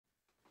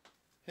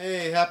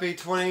Hey, happy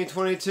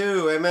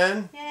 2022,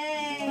 amen? Yay!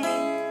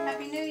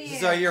 Happy New Year! This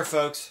is our year,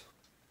 folks.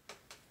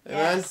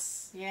 Amen?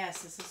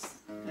 Yes, this is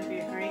going to be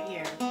a great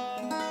year.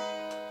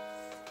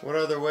 What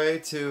other way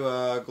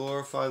to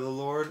glorify the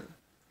Lord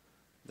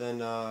than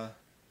to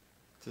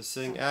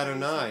sing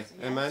Adonai,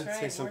 Yeah, amen? that's right.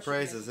 Sing some Worship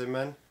praises, Him.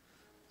 amen?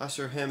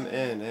 Usher Him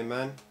in,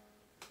 amen?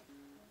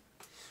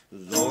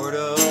 Lord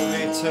of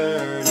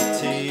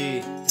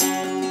eternity,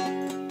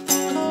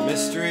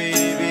 mystery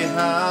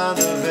behind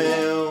the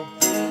veil,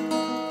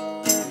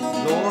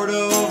 Lord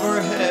over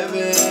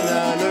heaven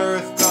and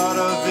earth, God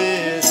of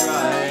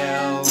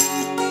Israel.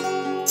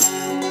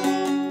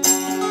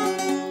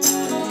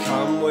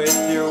 Come with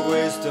your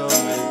wisdom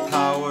and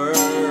power,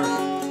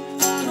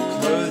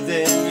 clothed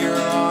in your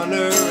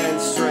honor and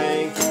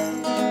strength.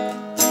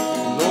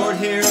 Lord,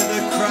 hear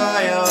the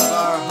cry of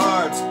our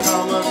hearts,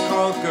 come a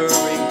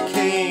conquering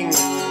King.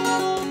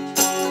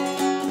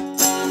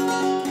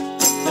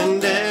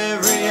 And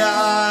every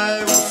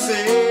eye will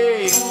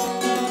see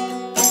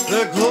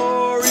the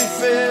glory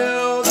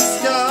fill the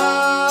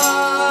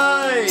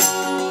sky.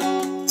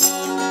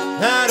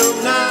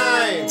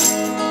 Adonai,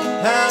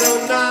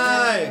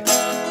 Adonai,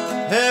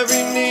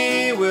 every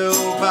knee will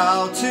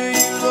bow to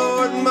you,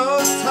 Lord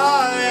Most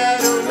High.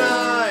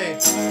 Adonai,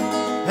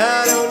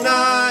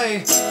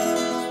 Adonai,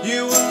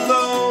 you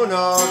alone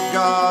are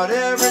God,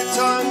 every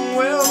tongue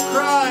will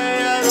cry.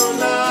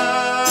 Adonai.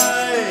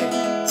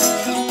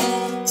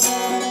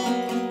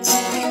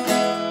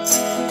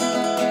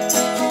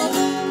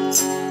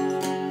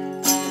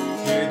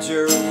 Here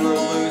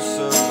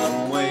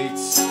Jerusalem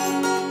waits,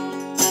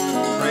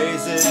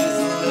 praises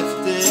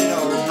lifted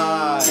on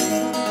high.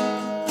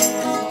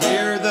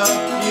 Hear the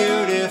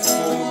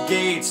beautiful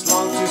gates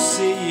long to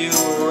see you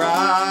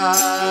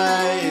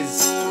rise.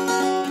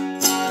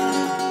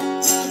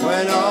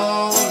 When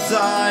all of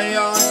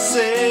Zion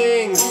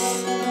sings,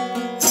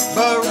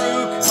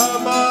 Baruch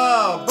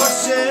haba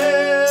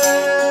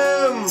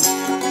Bashem.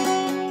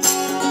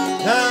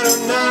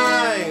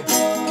 Adonai,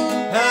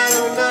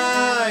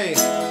 Adonai,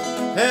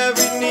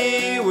 every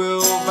knee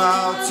will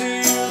bow to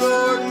you,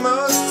 Lord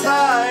Most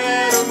High.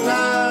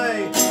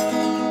 Adonai,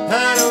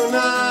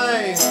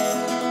 Adonai,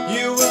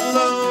 you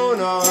alone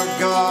are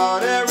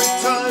God, every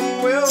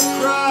tongue will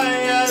cry.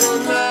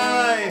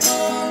 Adonai,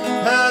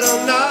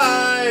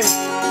 Adonai,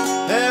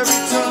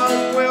 every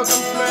tongue will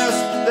confess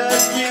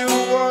that you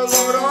are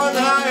Lord on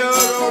high.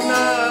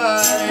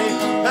 Adonai,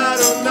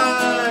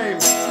 Adonai,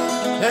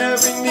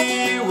 every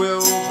knee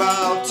will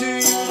bow to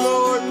you,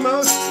 Lord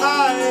Most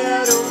High.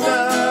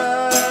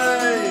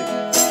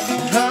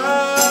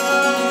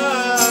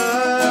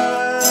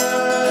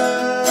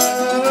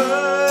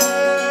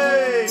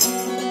 Adonai.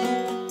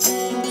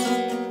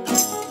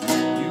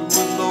 You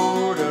are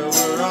Lord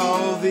over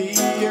all the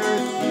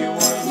earth. You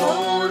are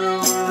Lord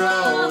over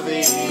all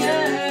the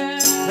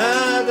earth.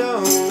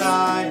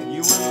 Adonai,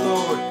 you are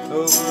Lord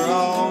over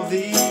all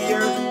the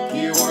earth.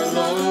 You are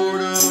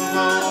Lord of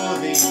all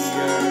the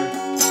earth.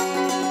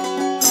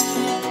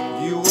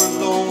 You are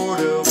Lord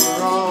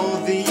over all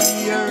the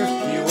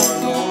earth. You are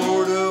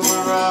Lord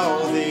over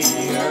all the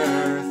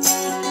earth.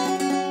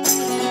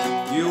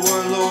 You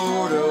are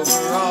Lord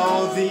over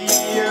all the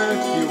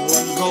earth. You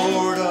are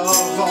Lord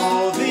of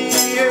all the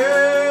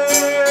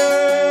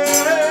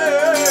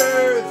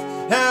earth.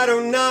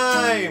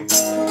 Adonai,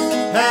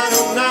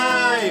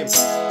 Adonai,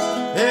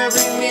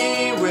 every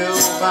knee will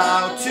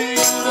bow to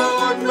you,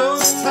 Lord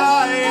Most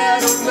High.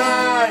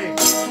 Adonai,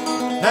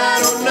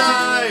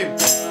 Adonai,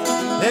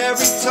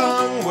 every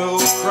tongue will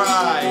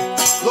cry,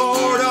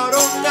 Lord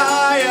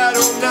Adonai,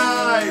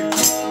 Adonai,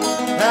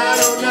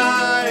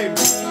 Adonai,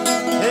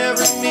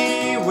 every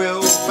knee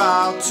will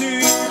bow to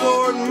you,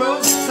 Lord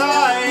Most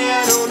High.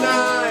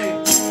 Adonai,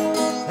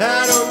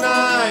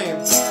 Adonai,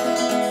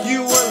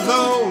 you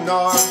alone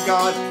are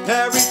God,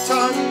 every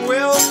tongue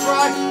will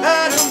cry.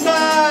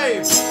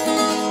 Adonai,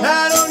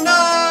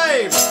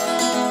 Adonai,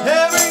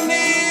 every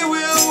knee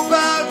will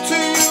bow to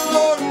you,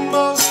 Lord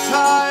Most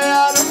High.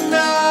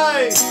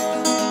 Adonai,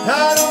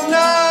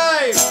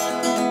 Adonai,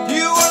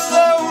 you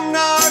alone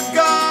are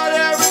God,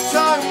 every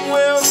tongue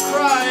will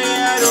cry.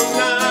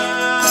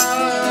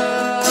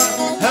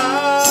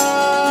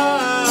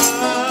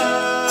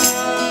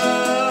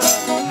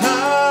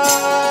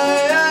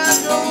 Adonai,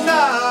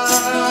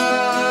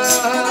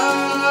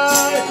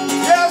 Adonai,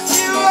 yes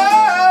you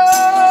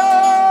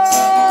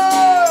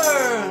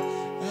are.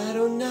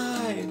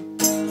 Adonai,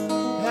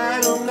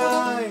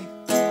 Adonai,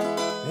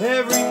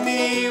 every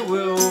knee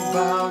will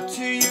bow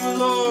to you,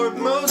 Lord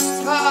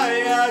Most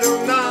High.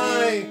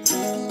 Adonai,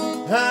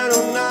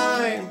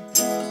 Adonai,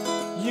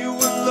 you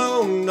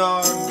alone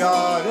are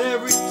God,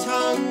 every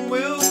tongue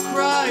will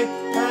cry.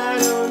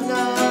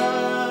 Adonai,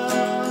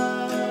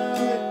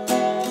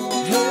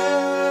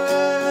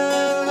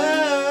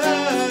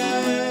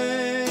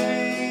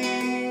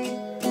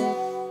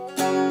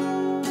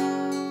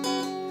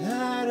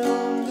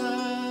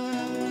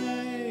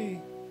 Adonai.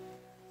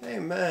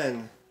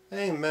 Amen.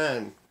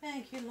 Amen.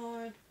 Thank you,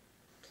 Lord.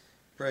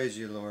 Praise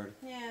you, Lord.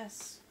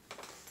 Yes.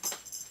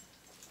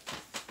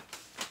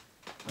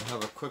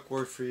 have a quick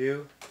word for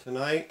you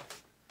tonight.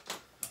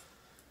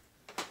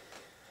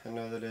 I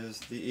know that it is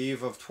the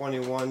eve of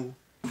 21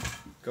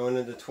 going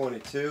into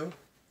 22.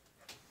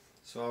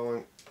 So I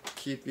won't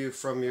keep you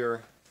from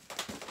your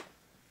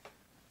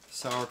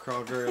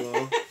sauerkraut very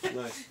long.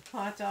 Nice.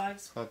 Hot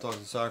dogs. Hot dogs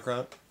and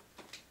sauerkraut.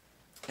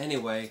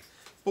 Anyway,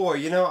 boy,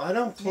 you know, I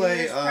don't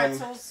play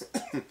pretzels.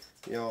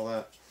 you know, all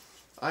that.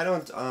 I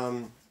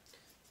don't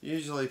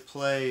usually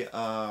play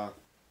what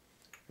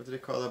do they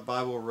call that,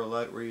 Bible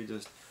roulette, where you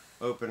just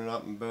open it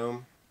up and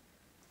boom.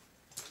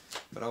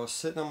 But I was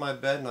sitting on my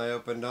bed and I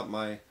opened up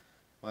my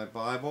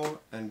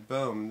Bible and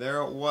boom,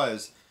 there it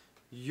was.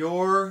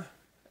 Your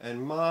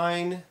and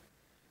mine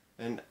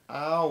and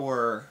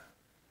our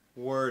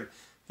word.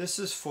 This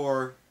is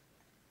for,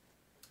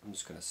 I'm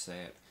just going to say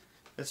it.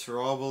 It's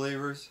for all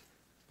believers,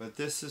 but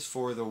this is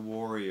for the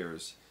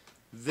warriors.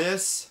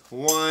 This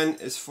one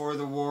is for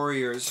the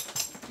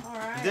warriors. All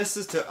right. This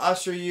is to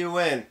usher you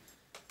in.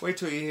 Wait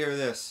till you hear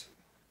this.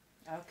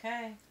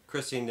 Okay.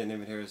 Christine didn't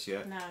even hear us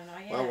yet. No,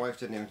 not yet. My wife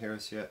didn't even hear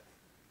us yet.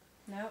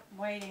 Nope,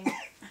 waiting.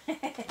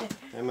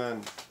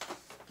 Amen.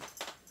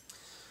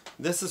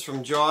 This is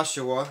from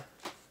Joshua.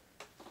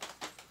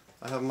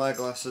 I have my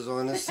glasses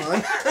on this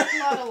time.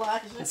 Not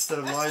Elijah. Instead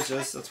of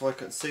Elijah's. That's why I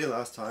couldn't see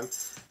last time.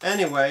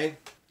 Anyway,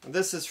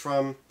 this is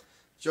from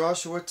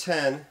Joshua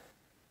 10.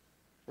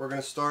 We're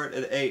going to start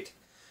at 8.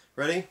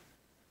 Ready?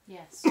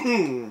 Yes.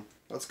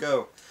 Let's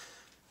go.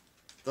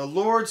 The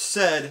Lord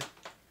said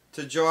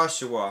to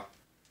Joshua,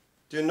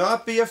 do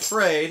not be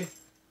afraid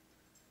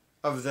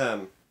of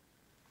them.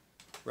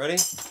 Ready?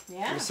 Yeah.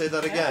 Let me say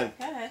that again.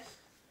 Go ahead.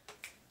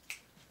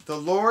 The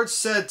Lord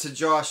said to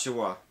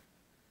Joshua,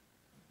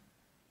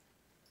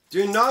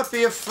 do not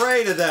be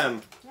afraid of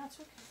them, No, it's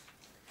okay.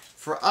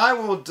 for I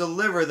will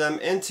deliver them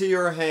into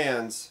your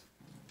hands.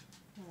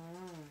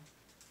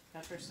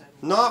 Pepper said.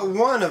 Not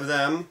one of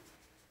them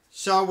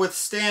shall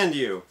withstand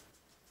you.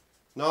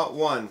 Not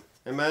one.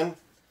 Amen?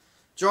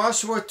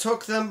 Joshua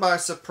took them by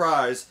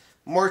surprise,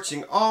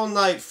 marching all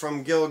night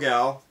from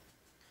Gilgal.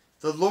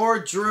 The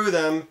Lord drew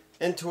them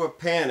into a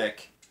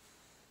panic.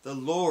 The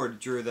Lord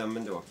drew them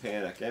into a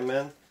panic.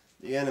 Amen?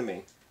 The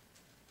enemy.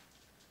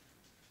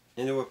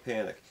 Into a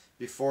panic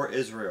before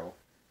Israel.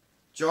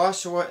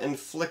 Joshua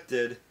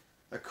inflicted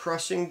a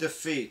crushing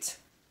defeat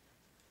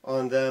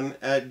on them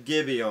at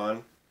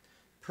Gibeon,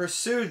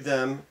 pursued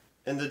them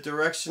in the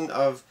direction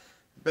of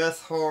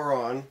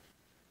Beth-horon,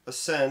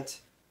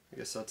 ascent, I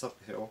guess that's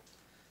uphill,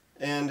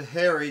 and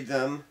harried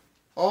them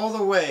all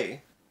the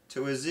way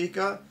to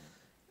Azekah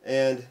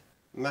and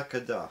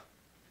Makkedah.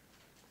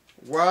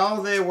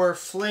 While they were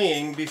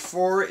fleeing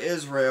before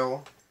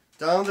Israel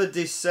down the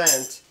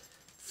descent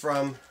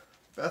from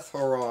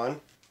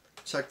Beth-horon,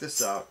 check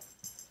this out,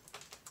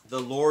 the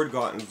Lord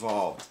got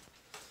involved.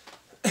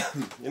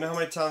 You know how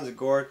many times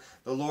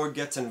the Lord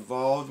gets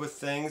involved with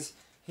things?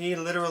 He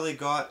literally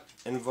got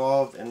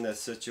involved in this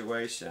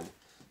situation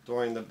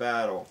during the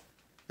battle.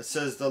 It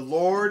says the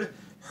Lord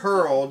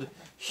hurled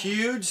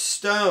huge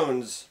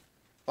stones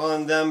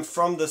on them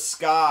from the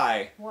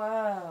sky.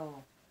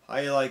 Whoa. How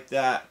you like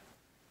that?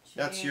 Jeez.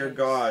 That's your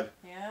God.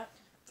 Yeah.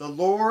 The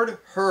Lord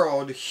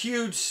hurled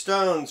huge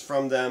stones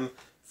from them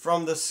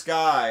from the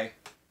sky.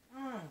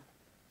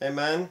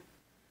 Amen?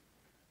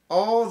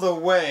 All the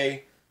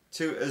way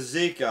to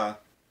Azekah,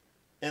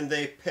 and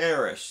they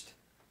perished.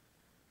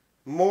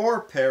 More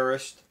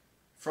perished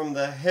from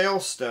the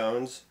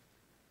hailstones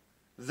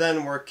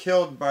than were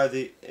killed by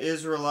the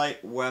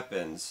Israelite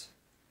weapons.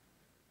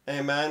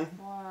 Amen?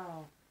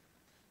 Wow.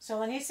 So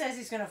when he says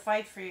he's going to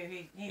fight for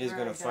you, he's really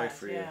going to fight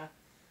for you. Yeah.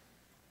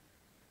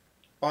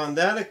 On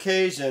that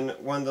occasion,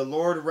 when the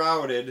Lord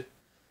routed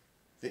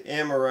the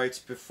Amorites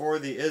before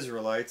the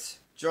Israelites,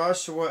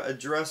 Joshua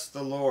addressed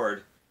the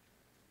Lord.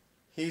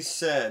 He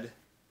said,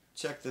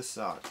 check this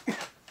out.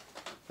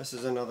 This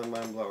is another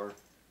mind blower.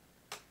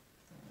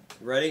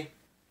 Ready?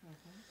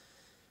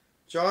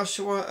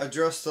 Joshua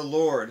addressed the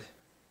Lord.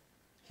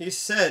 He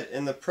said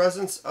in the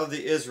presence of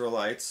the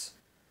Israelites,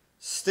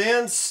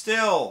 stand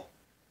still,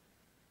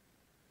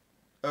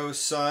 O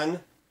sun,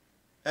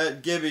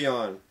 at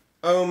Gibeon,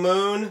 O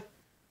moon,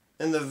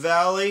 in the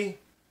valley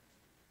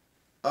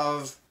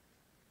of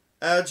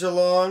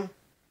Ajalon.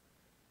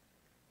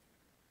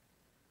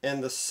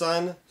 And the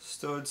sun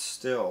stood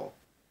still.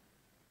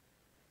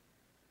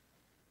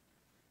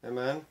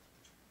 Amen.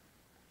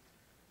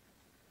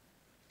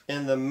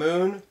 And the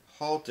moon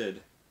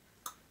halted.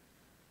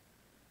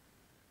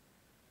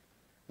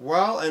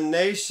 While a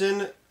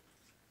nation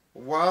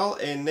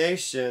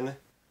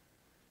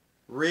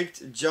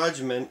wreaked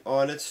judgment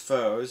on its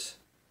foes,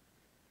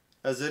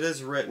 as it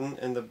is written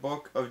in the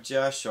book of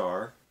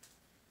Jashar.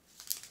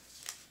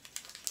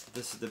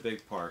 This is the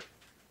big part.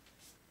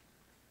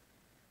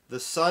 The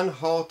sun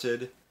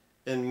halted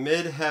in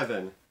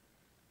mid-heaven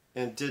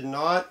and did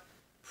not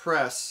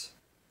press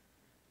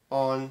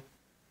on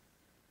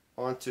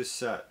to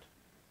set.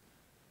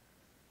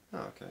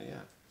 Oh, okay,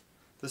 yeah.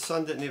 The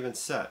sun didn't even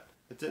set.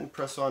 It didn't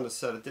press on to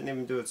set. It didn't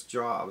even do its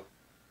job.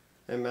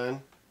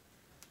 Amen.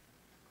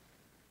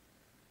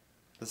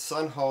 The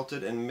sun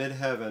halted in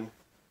mid-heaven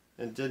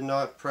and did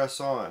not press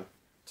on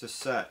to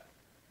set.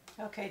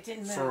 Okay, it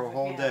didn't move. For a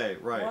whole day,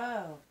 right.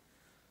 Whoa.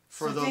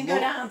 For So the it didn't go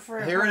down for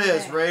a Here it whole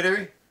is, day.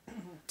 Raider.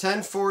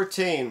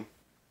 10:14.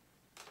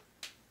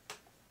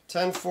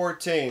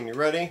 10:14. You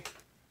ready?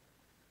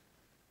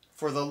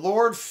 For the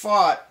Lord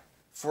fought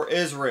for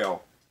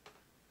Israel.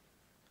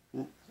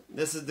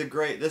 This is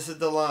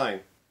the line.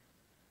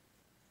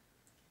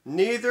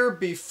 Neither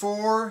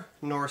before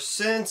nor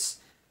since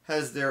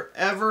has there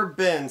ever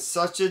been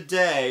such a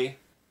day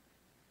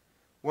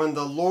when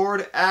the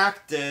Lord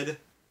acted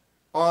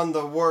on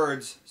the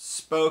words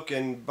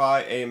spoken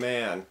by a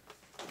man.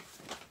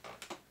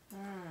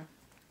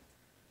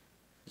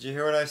 Did you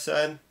hear what I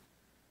said?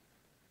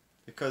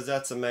 Because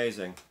that's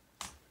amazing.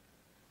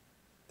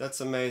 That's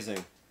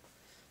amazing.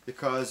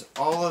 Because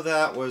all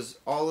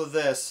of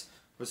this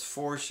was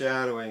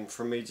foreshadowing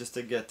for me just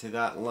to get to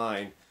that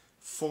line.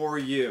 For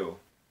you.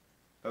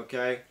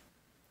 Okay?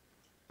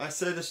 I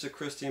said this to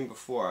Christine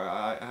before.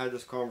 I had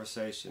this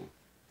conversation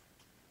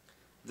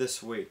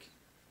this week.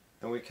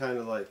 And we kind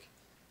of like,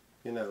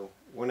 you know,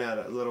 went at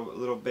it a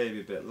little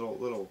baby bit,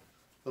 little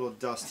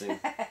dusting.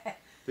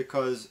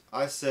 Because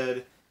I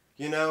said,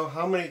 you know,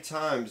 how many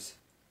times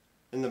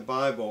in the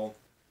Bible,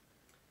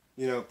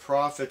 you know,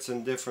 prophets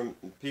and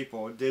different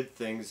people did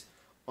things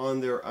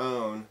on their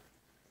own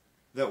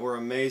that were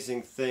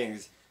amazing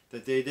things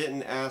that they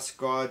didn't ask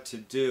God to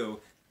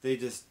do. They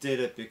just did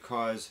it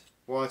because,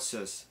 watch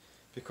this,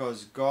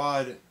 because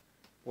God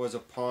was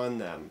upon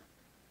them.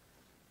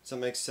 Does that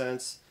make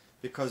sense?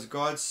 Because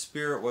God's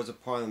Spirit was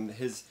upon them.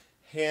 His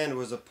hand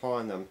was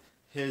upon them.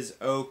 His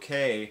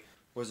okay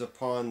was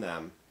upon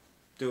them,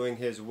 doing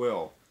His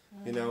will.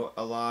 You know,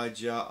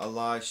 Elijah,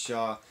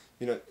 Elisha,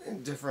 you know,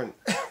 different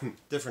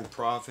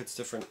prophets,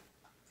 different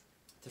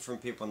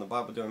people in the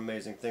Bible doing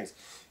amazing things.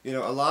 You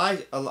know,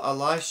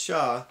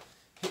 Elisha,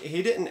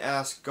 he didn't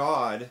ask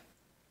God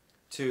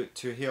to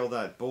heal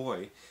that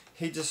boy.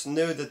 He just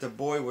knew that the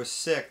boy was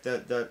sick.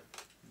 That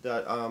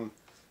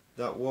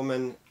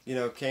woman, you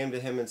know, came to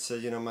him and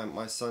said, you know,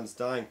 my son's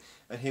dying,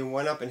 and he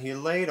went up and he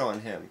laid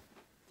on him.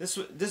 This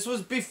was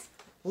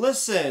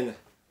listen.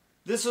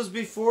 This was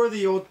before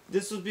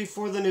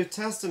the New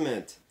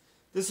Testament.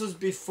 This was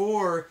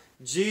before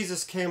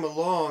Jesus came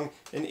along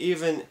and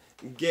even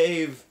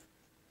gave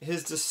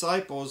His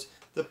disciples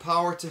the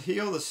power to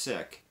heal the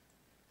sick.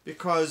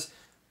 Because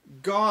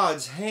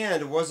God's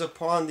hand was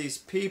upon these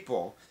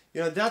people. You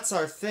know, that's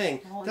our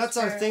thing. That's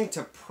our thing,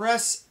 to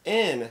press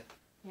in.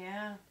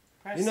 Yeah.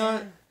 Press you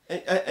know, in.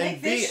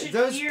 and be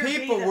those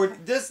people were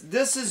this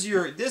is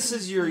your year. This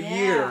is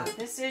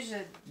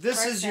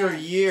your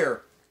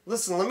year.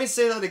 Listen, let me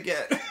say that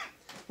again.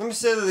 Let me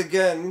say that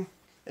again.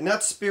 And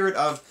that spirit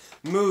of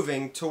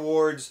moving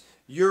towards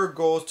your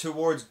goals,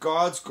 towards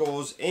God's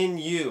goals in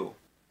you.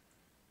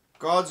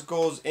 God's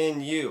goals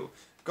in you.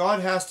 God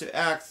has to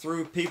act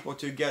through people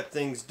to get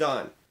things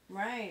done.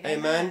 Right.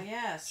 Amen?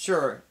 Yes.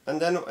 Sure.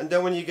 And then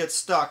when you get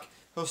stuck,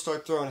 He'll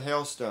start throwing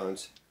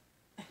hailstones.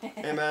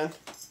 Amen?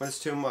 When it's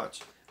too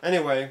much.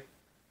 Anyway,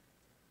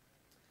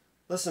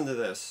 listen to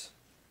this.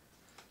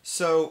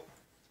 So,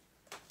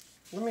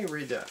 let me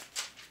read that.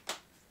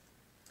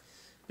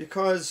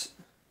 Because,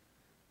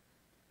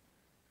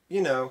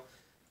 you know,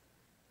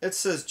 it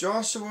says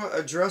Joshua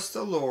addressed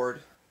the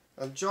Lord.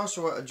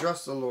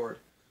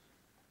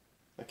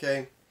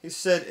 Okay? He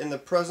said in the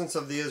presence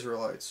of the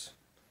Israelites,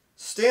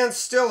 "Stand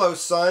still, O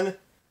sun."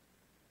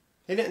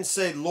 He didn't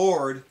say,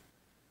 "Lord,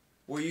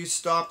 will you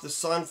stop the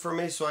sun for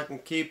me so I can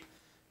keep,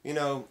 you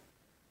know,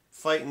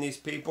 fighting these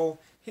people?"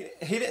 He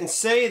didn't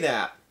say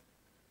that.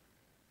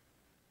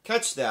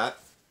 Catch that.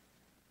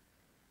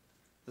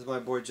 As my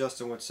boy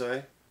Justin would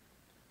say.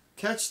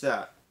 Catch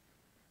that.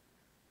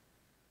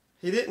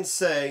 He didn't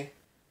say,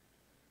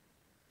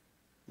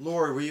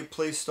 "Lord, will you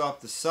please stop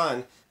the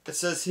sun?" It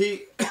says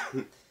he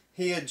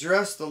he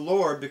addressed the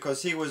Lord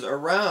because he was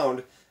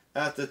around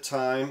at the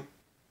time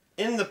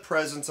in the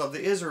presence of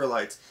the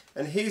Israelites.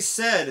 And he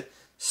said,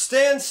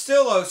 "Stand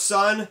still, O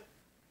sun,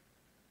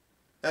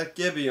 at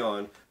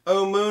Gibeon,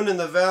 O moon in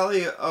the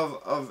valley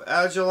of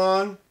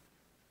Ajalon."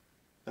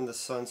 And the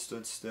sun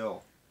stood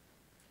still.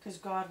 Because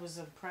God was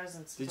in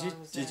presence. Did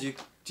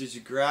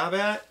you grab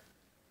it?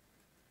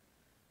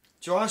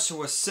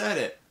 Joshua said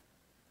it.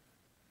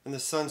 And the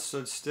sun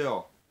stood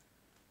still.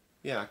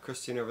 Yeah,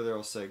 Christine over there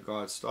will say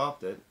God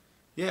stopped it.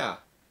 Yeah.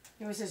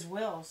 It was His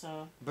will,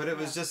 so. But it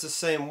was just the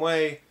same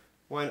way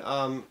when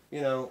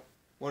you know,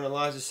 when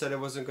Elijah said it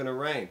wasn't going to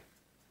rain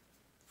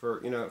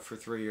for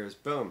 3 years.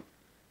 Boom.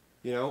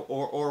 You know,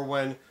 or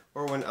when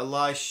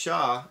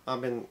Elisha, I've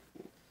been,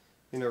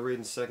 you know,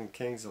 reading 2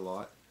 Kings a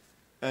lot.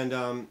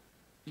 And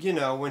you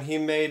know, when he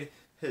made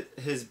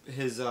his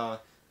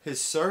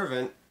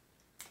servant,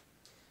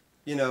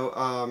 you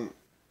know,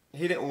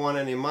 he didn't want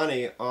any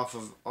money off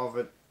of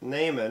it,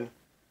 Naaman,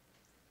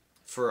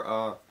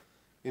 for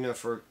you know,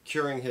 for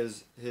curing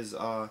his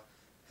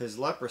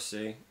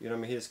leprosy. You know, I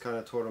mean, he just kind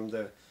of told him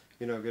to,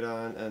 you know, get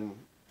on and,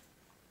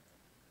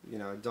 you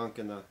know, dunk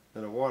in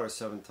the water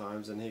 7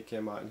 times, and he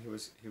came out and he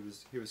was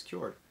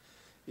cured.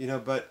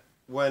 but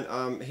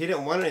when he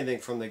didn't want anything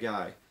from the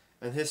guy,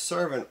 and his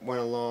servant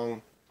went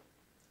along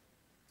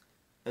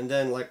and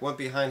then like went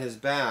behind his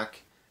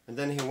back, and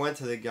then he went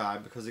to the guy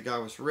because the guy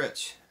was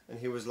rich, and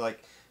he was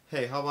like,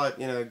 hey, how about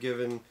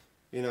giving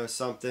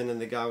something,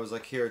 and the guy was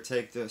like, here,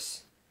 take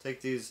this,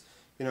 take these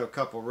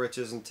couple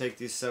riches, and take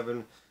these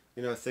 7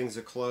 things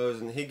of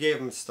clothes, and he gave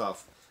him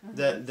stuff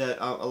that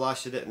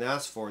Elisha didn't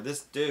ask for.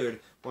 This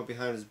dude went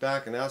behind his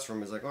back and asked for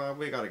him. He's like, well,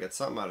 we got to get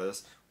something out of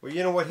this. Well,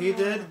 you know what he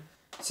did?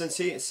 Since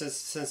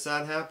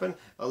that happened,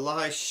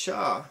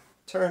 Elisha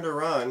turned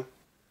around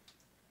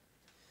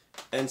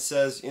and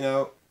says,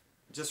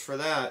 just for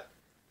that,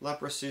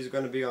 leprosy is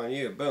going to be on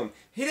you. Boom.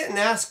 He didn't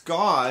ask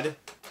God.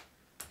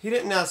 He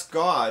didn't ask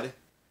God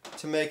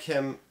to make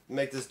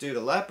this dude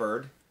a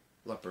leopard.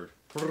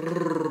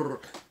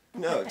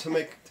 No, to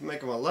make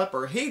him a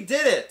leper. He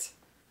did it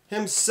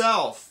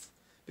himself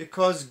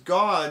because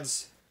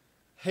God's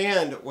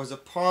hand was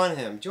upon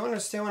him. Do you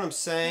understand what I'm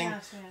saying?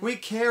 Yes, yes. We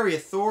carry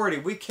authority.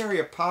 We carry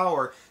a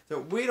power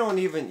that we don't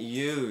even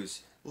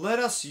use. Let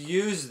us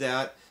use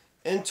that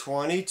in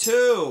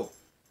 22.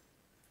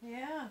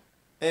 Yeah.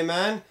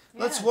 Amen?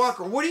 Yes. Let's walk.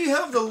 What do you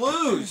have to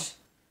lose?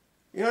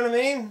 You know what I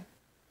mean?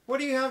 What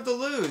do you have to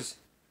lose?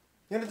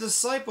 The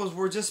disciples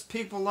were just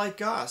people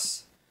like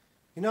us.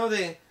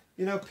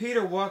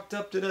 Peter walked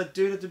up to that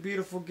dude at the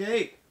beautiful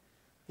gate.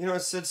 And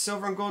said,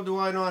 silver and gold do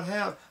I not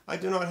have. I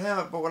do not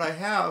have, but what I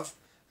have,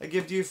 I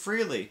give to you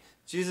freely.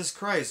 Jesus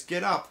Christ,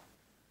 get up.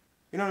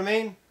 You know what I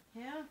mean?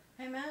 Yeah.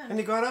 Amen. And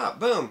he got up.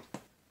 Boom.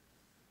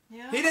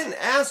 Yeah. He didn't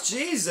ask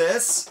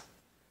Jesus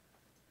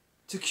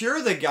to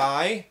cure the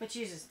guy. But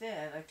Jesus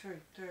did, like through.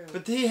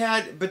 But they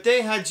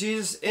had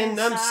Jesus in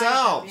Inside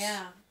themselves. them,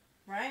 yeah.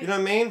 Right. You know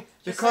what I mean?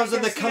 Just Because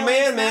like of the their healing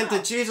commandment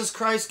self. that Jesus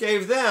Christ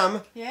gave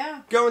them.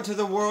 Yeah. Go into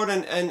the world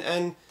and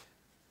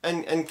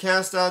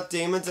cast out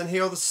demons and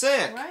heal the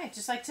sick. Right.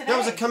 Just like today. That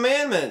was a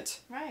commandment.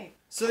 Right.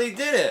 So they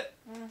did it.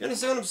 You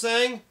understand what I'm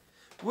saying?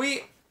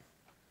 We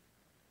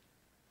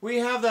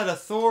have that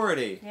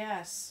authority.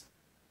 Yes.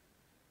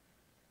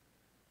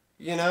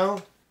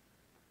 I'm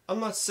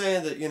not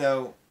saying that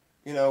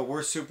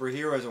we're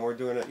superheroes and we're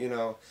doing it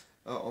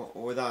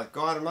without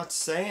God. I'm not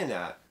saying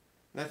that.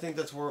 And I think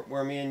that's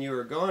where me and you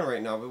are going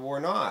right now, but we're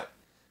not.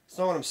 That's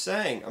not what I'm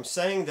saying. I'm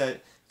saying that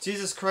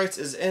Jesus Christ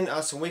is in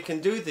us and we can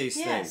do these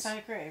things. Yes, I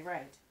agree.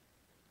 Right.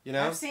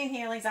 I've seen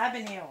healings. I've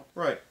been healed.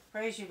 Right.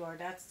 Praise you, Lord.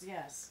 That's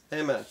yes.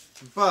 Amen.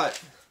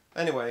 But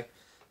anyway,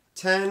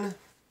 10.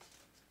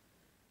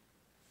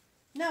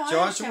 No, I Joshua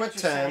understand what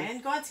you're 10.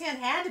 saying. God's hand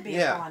had to be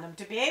Yeah. upon him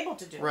to be able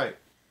to do it. Right.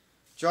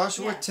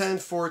 Joshua Yes.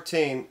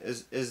 10:14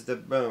 is the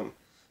boom.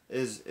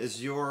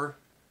 Is your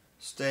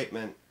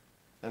statement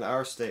and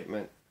our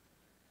statement.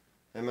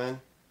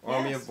 Amen.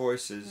 Army of Yes.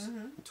 Voices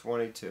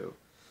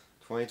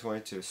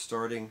 2022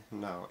 starting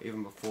now,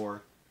 even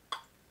before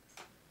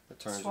it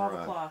turns 12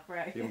 around. o'clock,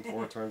 right. Even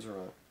before it turns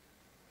around.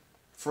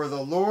 For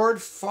the Lord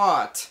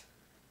fought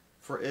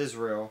for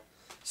Israel.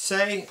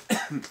 Say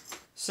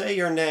say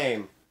your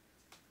name.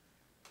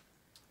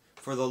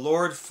 For the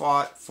Lord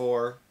fought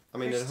for at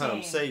home,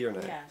 Christine. say your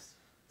name. Yes.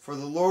 For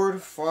the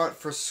Lord fought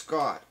for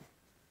Scott.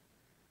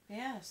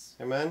 Yes.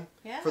 Amen?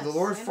 Yes. For the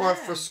Lord fought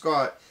for Amen.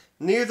 Scott.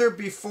 Neither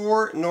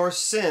before nor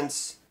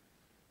since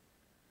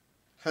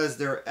has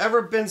there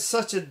ever been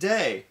such a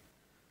day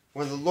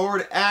when the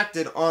Lord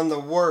acted on the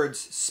words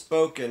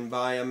spoken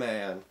by a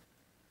man.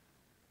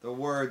 The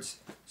words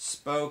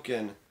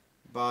spoken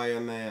by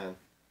a man.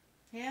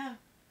 Yeah.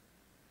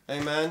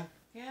 Amen?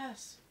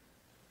 Yes.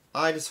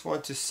 I just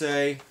want to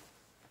say,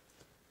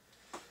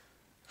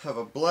 have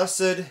a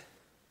blessed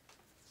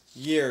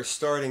year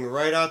starting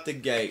right out the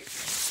gate.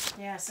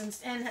 Yes,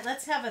 and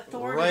let's have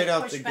authority Right to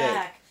out push the gate.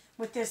 back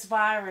with this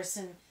virus,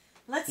 and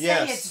let's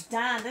Yes. say it's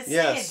done. Let's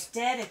Yes. say it's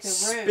dead at the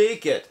root.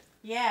 Speak it.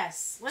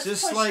 Yes. Let's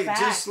Just push like back.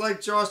 just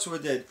like Joshua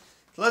did.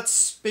 Let's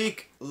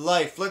speak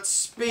life. Let's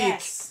speak.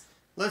 Yes.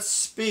 Let's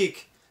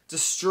speak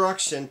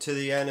destruction to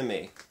the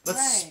enemy. Let's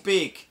Right.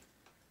 speak.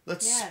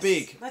 Let's Yes.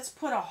 speak. Let's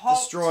put a halt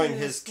Destroying to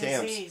his this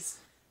camps. disease.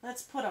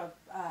 Let's put a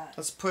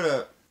Let's put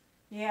a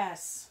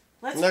yes.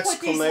 Let's An put these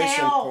exclamation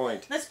hail.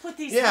 point. Let's put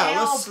these Yeah,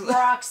 hail let's-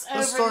 rocks over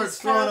let's start this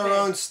throwing COVID. our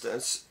own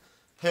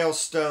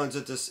hailstones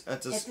at this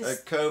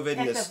COVID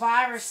and at this the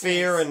viruses.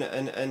 fear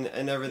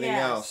and everything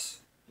Yes. else.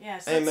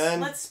 Yes.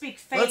 Amen. Let's speak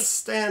faith. Let's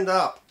stand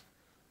up.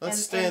 Let's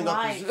and stand up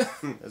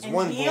life as and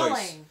one healing.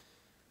 voice.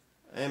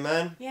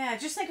 Amen. Yeah,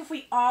 just think if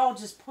we all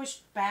just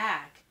pushed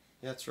back.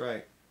 That's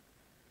right.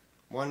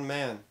 One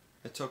man.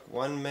 It took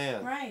one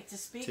man, Right, to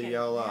speak To it.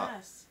 yell out.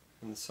 Yes.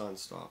 and the sun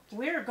stopped.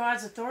 We're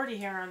God's authority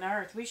here on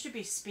earth. We should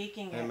be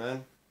speaking it.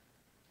 Amen.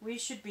 We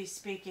should be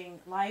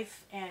speaking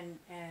life and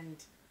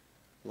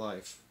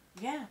Life.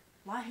 yeah,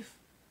 life.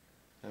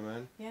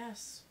 Amen.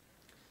 Yes.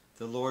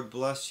 The Lord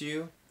bless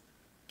you,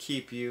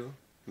 keep you,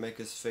 make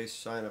his face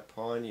shine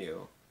upon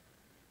you,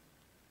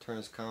 turn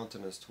his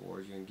countenance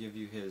toward you, and give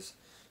you his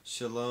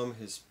shalom,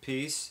 his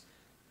peace.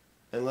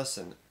 And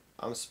listen,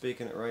 I'm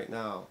speaking it right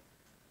now.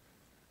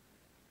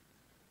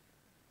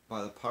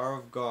 By the power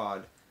of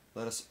God,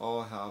 let us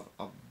all have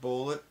a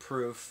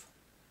bulletproof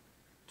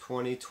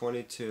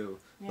 2022.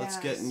 Let's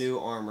Yes. get new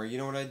armor. You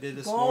know what I did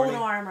this Gold morning?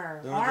 armor.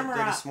 You know what Armor I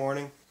did up. this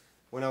morning?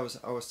 When I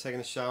was taking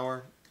a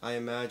shower, I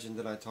imagined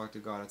that I talked to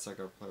God. It's like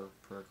our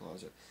prayer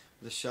closet.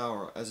 The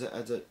shower. As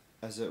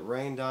it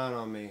rained down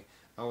on me,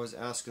 I was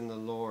asking the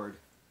Lord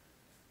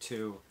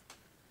to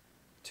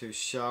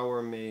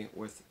shower me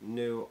with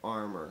new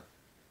armor,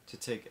 to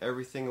take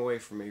everything away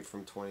from me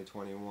from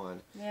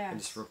 2021, Yes. and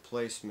just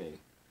replace me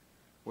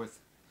with,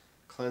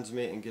 cleanse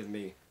me and give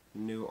me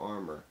new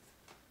armor.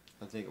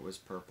 I think it was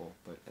purple,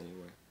 but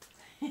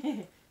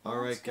anyway. All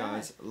right, That's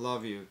guys.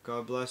 Love you.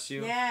 God bless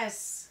you.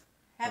 Yes.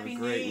 Happy Have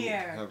a New great, Year.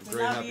 Have a We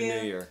great love Happy you.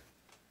 New Year.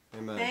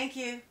 Amen. Thank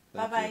you.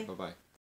 Thank Bye-bye. you. Bye-bye.